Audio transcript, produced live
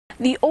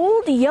The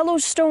old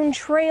Yellowstone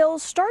Trail,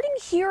 starting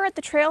here at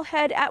the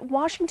trailhead at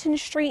Washington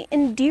Street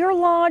in Deer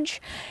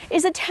Lodge,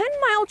 is a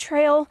 10-mile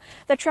trail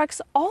that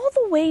treks all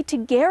the way to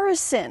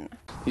Garrison.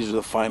 These are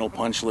the final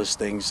punch list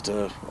things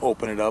to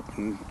open it up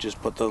and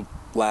just put the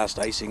last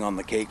icing on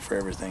the cake for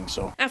everything.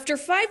 So after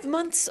 5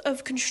 months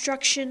of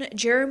construction,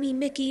 Jeremy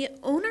Mickey,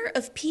 owner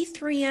of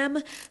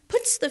P3M,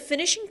 puts the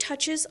finishing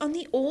touches on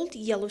the old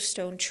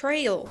Yellowstone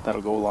Trail.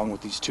 That'll go along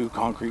with these 2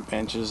 concrete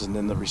benches and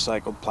then the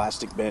recycled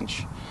plastic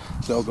bench.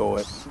 They'll go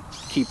at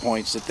key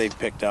points that they've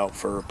picked out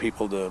for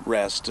people to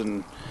rest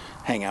and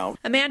hang out.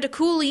 Amanda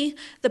Cooley,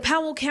 the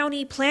Powell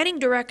County Planning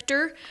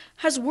Director,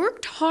 has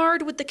worked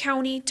hard with the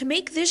county to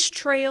make this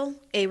trail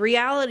a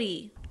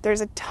reality.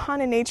 There's a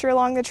ton of nature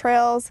along the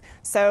trails,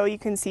 so you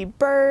can see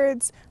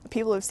birds.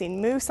 People have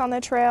seen moose on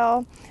the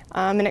trail,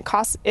 and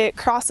it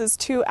crosses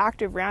 2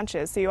 active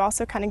ranches, so you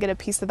also kind of get a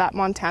piece of that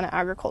Montana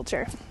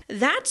agriculture.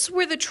 That's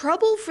where the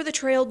trouble for the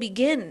trail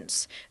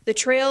begins. The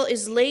trail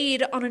is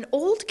laid on an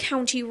old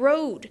county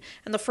road,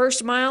 and the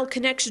first mile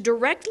connects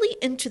directly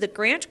into the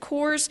Grant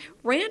Corps'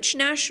 Ranch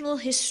National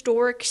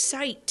Historic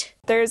Site.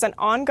 There's an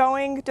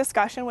ongoing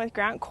discussion with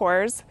Grant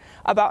Corps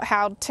about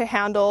how to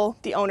handle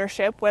the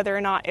ownership, whether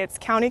or not it's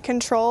county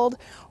controlled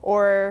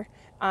or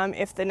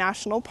if the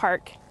national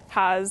park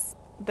has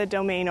the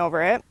domain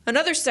over it.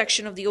 Another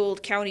section of the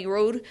old county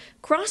road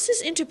crosses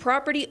into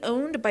property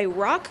owned by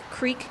Rock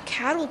Creek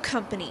Cattle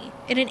Company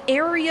in an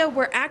area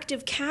where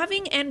active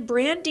calving and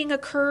branding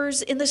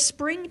occurs in the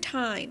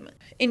springtime.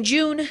 In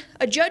June,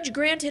 a judge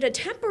granted a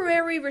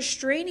temporary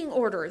restraining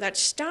order that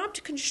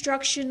stopped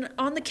construction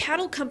on the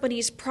cattle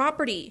company's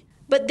property.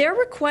 But their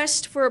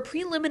request for a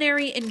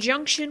preliminary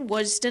injunction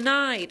was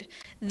denied.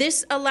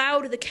 This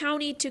allowed the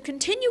county to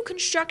continue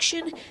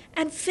construction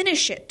and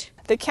finish it.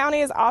 The county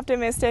is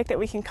optimistic that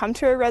we can come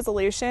to a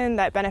resolution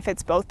that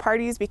benefits both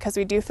parties because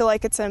we do feel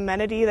like it's an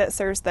amenity that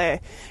serves the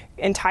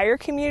entire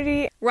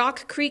community.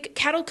 Rock Creek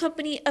Cattle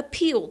Company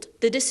appealed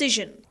the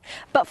decision.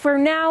 But for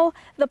now,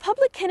 the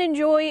public can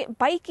enjoy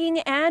biking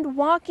and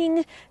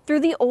walking through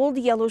the old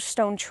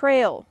Yellowstone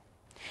Trail.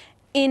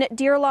 In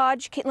Deer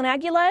Lodge, Caitlin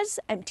Aguilez,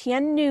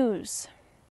 MTN News.